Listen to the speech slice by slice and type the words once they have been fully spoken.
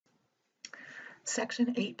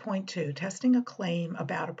Section 8.2, testing a claim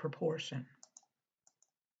about a proportion.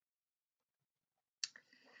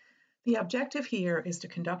 The objective here is to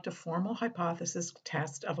conduct a formal hypothesis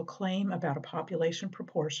test of a claim about a population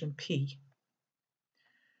proportion P.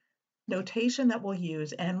 Notation that we'll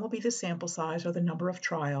use: N will be the sample size or the number of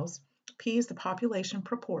trials, P is the population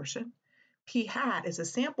proportion, P hat is a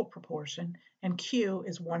sample proportion, and Q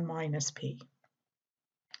is 1 minus P.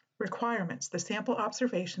 Requirements: the sample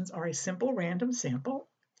observations are a simple random sample.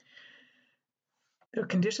 The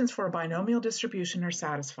conditions for a binomial distribution are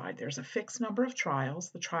satisfied. There's a fixed number of trials.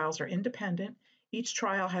 The trials are independent. Each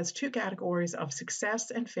trial has two categories of success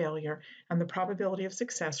and failure, and the probability of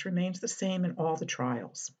success remains the same in all the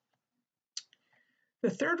trials. The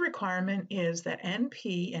third requirement is that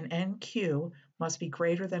NP and NQ must be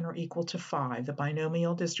greater than or equal to 5. The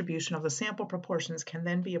binomial distribution of the sample proportions can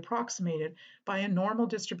then be approximated by a normal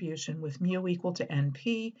distribution with mu equal to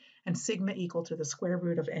NP and sigma equal to the square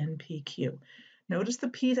root of NPQ. Notice the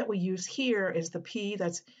P that we use here is the P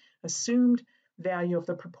that's assumed value of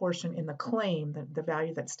the proportion in the claim, the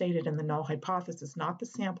value that's stated in the null hypothesis, not the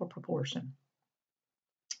sample proportion.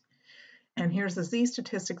 And here's the Z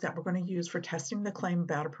statistic that we're going to use for testing the claim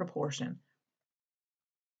about a proportion.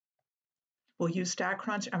 We'll use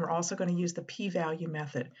StatCrunch, and we're also going to use the p-value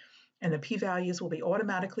method. And the p-values will be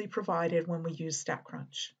automatically provided when we use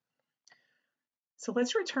StatCrunch. So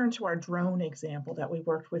let's return to our drone example that we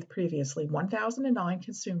worked with previously. 1,009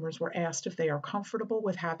 consumers were asked if they are comfortable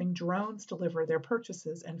with having drones deliver their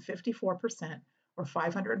purchases, and 54%, or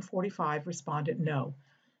 545, responded no.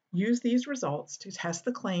 Use these results to test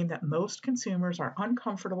the claim that most consumers are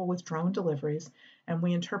uncomfortable with drone deliveries, and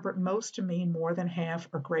we interpret most to mean more than half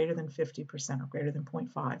or greater than 50% or greater than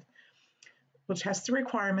 0.5. We'll test the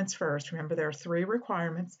requirements first. Remember, there are 3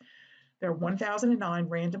 requirements. There are 1,009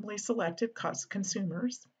 randomly selected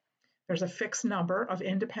consumers. There's a fixed number of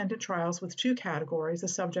independent trials with 2 categories. The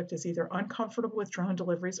subject is either uncomfortable with drone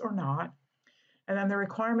deliveries or not. And then the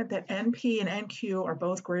requirement that NP and NQ are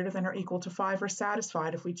both greater than or equal to 5 are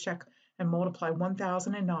satisfied if we check and multiply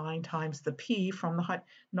 1,009 times the P from the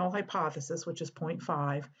null hypothesis, which is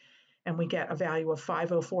 0.5, and we get a value of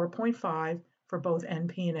 504.5 for both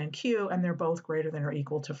NP and NQ, and they're both greater than or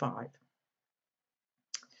equal to 5.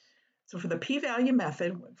 So for the p-value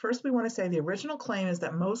method, first we want to say the original claim is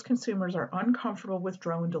that most consumers are uncomfortable with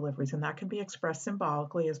drone deliveries, and that can be expressed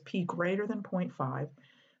symbolically as p greater than 0.5.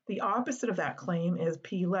 The opposite of that claim is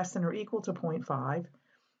p less than or equal to 0.5.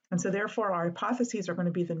 And so therefore our hypotheses are going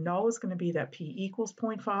to be the null is going to be that p equals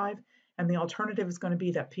 0.5, and the alternative is going to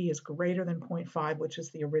be that p is greater than 0.5, which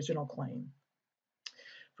is the original claim.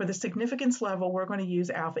 For the significance level, we're going to use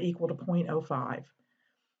alpha equal to 0.05.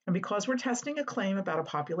 And because we're testing a claim about a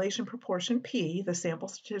population proportion P, the sample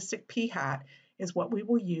statistic P hat is what we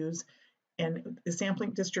will use, and the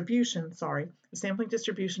sampling distribution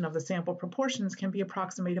of the sample proportions can be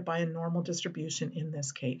approximated by a normal distribution in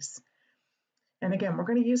this case. And again, we're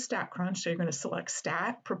going to use StatCrunch, so you're going to select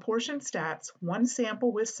Stat, Proportion Stats, one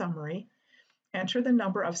sample with summary, enter the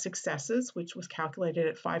number of successes, which was calculated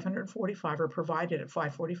at 545 or provided at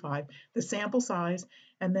 545, the sample size,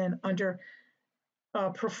 and then under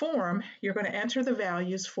Perform, you're going to enter the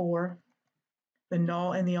values for the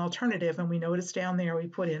null and the alternative, and we notice down there we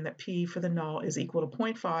put in that P for the null is equal to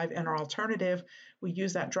 0.5, and our alternative, we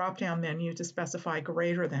use that drop-down menu to specify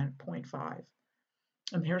greater than 0.5.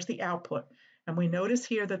 And here's the output. And we notice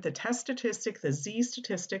here that the test statistic, the Z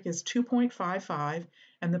statistic, is 2.55,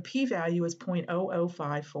 and the p-value is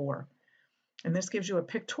 0.0054. And this gives you a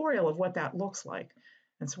pictorial of what that looks like.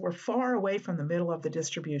 And so we're far away from the middle of the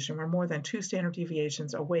distribution. We're more than 2 standard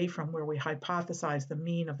deviations away from where we hypothesize the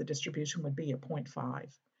mean of the distribution would be at 0.5.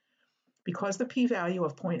 Because the p-value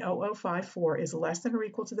of 0.0054 is less than or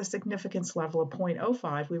equal to the significance level of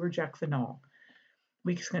 0.05, we reject the null.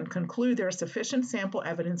 We can conclude there is sufficient sample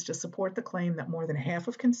evidence to support the claim that more than half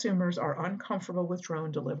of consumers are uncomfortable with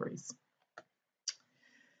drone deliveries.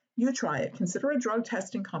 You try it. Consider a drug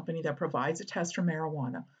testing company that provides a test for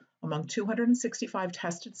marijuana. Among 265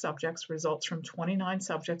 tested subjects, results from 29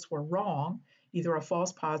 subjects were wrong, either a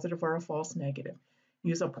false positive or a false negative.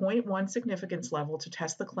 Use a 0.1 significance level to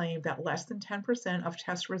test the claim that less than 10% of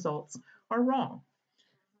test results are wrong.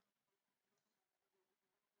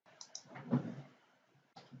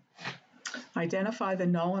 Identify the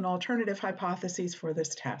null and alternative hypotheses for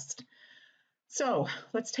this test. So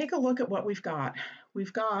let's take a look at what we've got.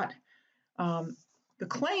 We've got the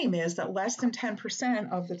claim is that less than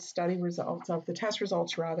 10% of the study results, of the test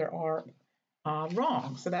results rather, are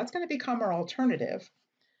wrong. So that's going to become our alternative.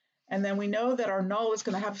 And then we know that our null is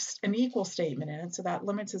going to have an equal statement in it. So that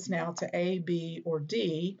limits us now to A, B, or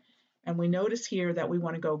D. And we notice here that we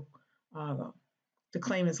want to go, the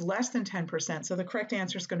claim is less than 10%, so the correct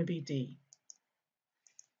answer is going to be D.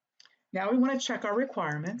 Now we want to check our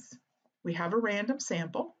requirements. We have a random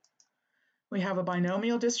sample. We have a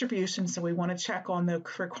binomial distribution, so we want to check on the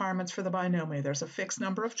requirements for the binomial. There's a fixed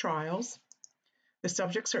number of trials. The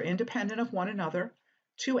subjects are independent of one another.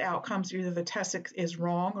 Two outcomes, either the test is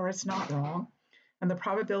wrong or it's not wrong, and the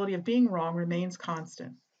probability of being wrong remains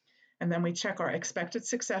constant. And then we check our expected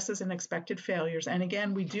successes and expected failures. And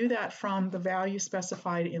again, we do that from the value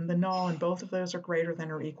specified in the null, and both of those are greater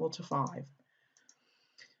than or equal to 5.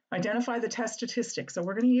 Identify the test statistics. So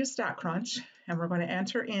we're going to use StatCrunch, and we're going to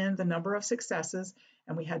enter in the number of successes.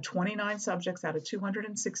 And we had 29 subjects out of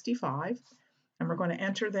 265. And we're going to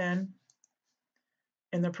enter then,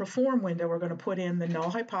 in the perform window, we're going to put in the null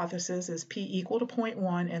hypothesis is p equal to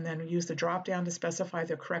 0.1, and then use the drop down to specify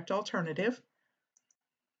the correct alternative.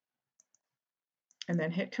 And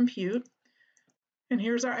then hit compute. And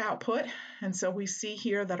here's our output. And so we see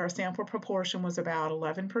here that our sample proportion was about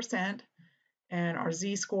 11%, and our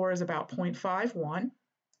z-score is about 0.51,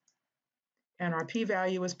 and our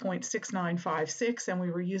p-value is 0.6956, and we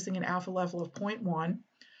were using an alpha level of 0.1.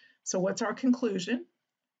 So what's our conclusion?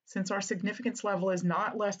 Since our significance level is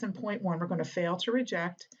not less than 0.1, we're going to fail to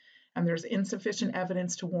reject, and there's insufficient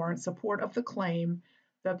evidence to warrant support of the claim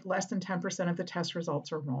that less than 10% of the test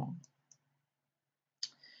results are wrong.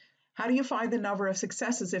 How do you find the number of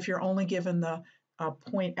successes if you're only given the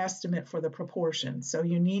point estimate for the proportion? So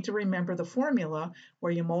you need to remember the formula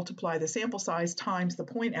where you multiply the sample size times the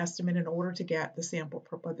point estimate in order to get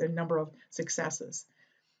the number of successes.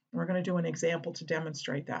 We're going to do an example to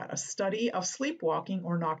demonstrate that. A study of sleepwalking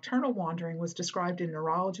or nocturnal wandering was described in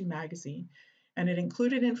Neurology magazine, and it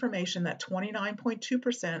included information that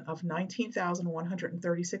 29.2% of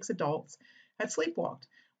 19,136 adults had sleepwalked.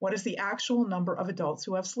 What is the actual number of adults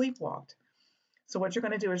who have sleepwalked? So what you're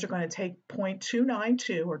going to do is you're going to take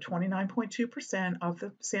 0.292 or 29.2% of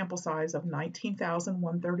the sample size of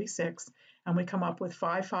 19,136, and we come up with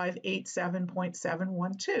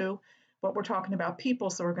 5587.712. But we're talking about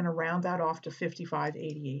people, so we're going to round that off to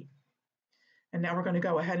 5588. And now we're going to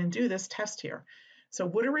go ahead and do this test here. So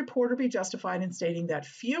would a reporter be justified in stating that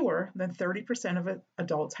fewer than 30% of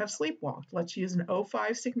adults have sleepwalked? Let's use an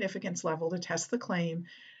 0.5 significance level to test the claim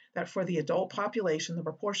that for the adult population, the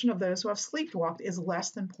proportion of those who have sleepwalked is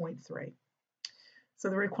less than 0.3. So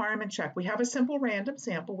the requirement check. We have a simple random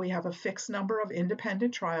sample. We have a fixed number of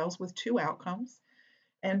independent trials with 2 outcomes.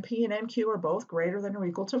 NP and NQ are both greater than or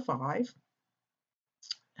equal to 5.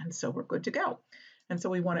 And so we're good to go. And so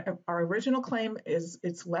we want to, our original claim is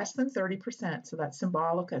it's less than 30%. So that's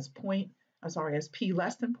symbolic as p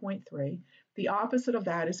less than 0.3. The opposite of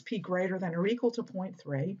that is p greater than or equal to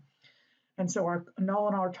 0.3. And so our null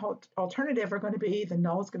and our alternative are going to be, the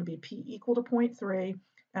null is going to be p equal to 0.3,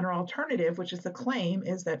 and our alternative, which is the claim,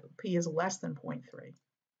 is that p is less than 0.3.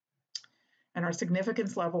 And our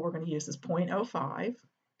significance level we're going to use is 0.05.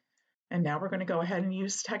 And now we're going to go ahead and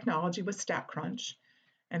use technology with StatCrunch.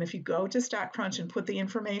 And if you go to StatCrunch and put the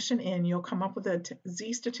information in, you'll come up with a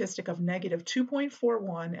z statistic of negative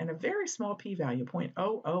 2.41 and a very small p-value,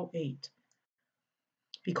 0.008.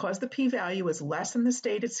 Because the p-value is less than the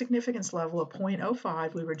stated significance level of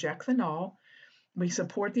 0.05, we reject the null. We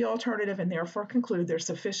support the alternative and therefore conclude there's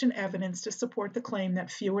sufficient evidence to support the claim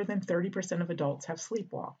that fewer than 30% of adults have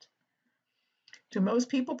sleepwalked. Do most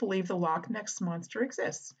people believe the Loch Ness Monster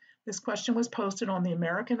exists? This question was posted on the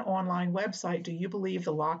American online website, Do You Believe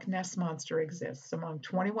the Loch Ness Monster Exists? Among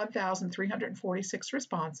 21,346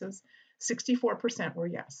 responses, 64% were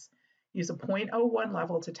yes. Use a 0.01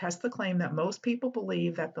 level to test the claim that most people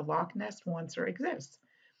believe that the Loch Ness Monster exists.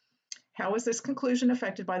 How is this conclusion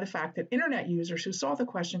affected by the fact that internet users who saw the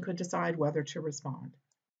question could decide whether to respond?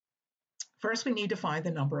 First, we need to find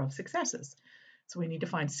the number of successes. So we need to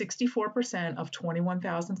find 64% of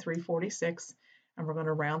 21,346, and we're going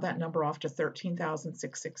to round that number off to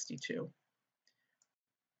 13,662.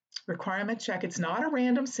 Requirement check. It's not a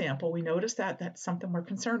random sample. We noticed that that's something we're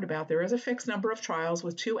concerned about. There is a fixed number of trials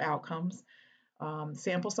with 2 outcomes.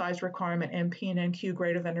 Sample size requirement NP and NQ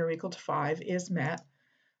greater than or equal to 5 is met.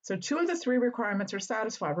 So 2 of the 3 requirements are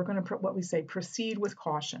satisfied. We're going to what we say proceed with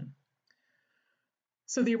caution.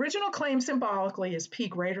 So the original claim symbolically is p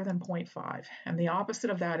greater than 0.5, and the opposite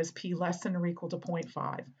of that is p less than or equal to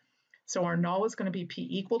 0.5. So our null is going to be p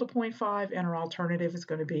equal to 0.5, and our alternative is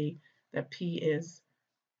going to be that p is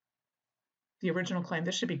the original claim.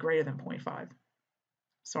 This should be greater than 0.5.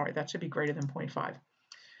 Sorry, that should be greater than 0.5.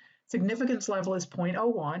 Significance level is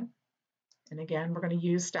 0.01, and again, we're going to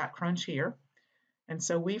use StatCrunch here. And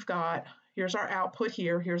so we've got here's our output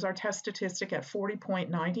here. Here's our test statistic at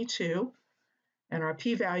 40.92, and our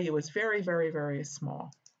p-value is very, very, very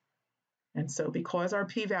small. And so because our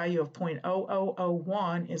p-value of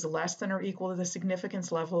 0.0001 is less than or equal to the significance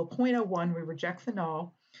level of 0.01, we reject the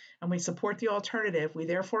null and we support the alternative. We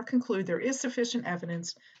therefore conclude there is sufficient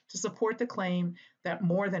evidence to support the claim that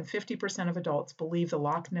more than 50% of adults believe the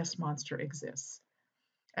Loch Ness Monster exists.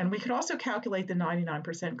 And we could also calculate the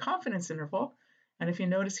 99% confidence interval. And if you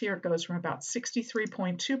notice here, it goes from about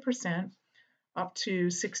 63.2% up to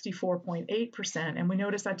 64.8%, and we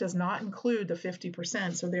notice that does not include the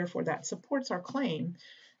 50%, so therefore that supports our claim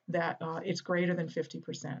that it's greater than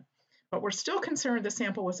 50%. But we're still concerned the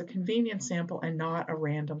sample was a convenience sample and not a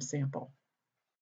random sample.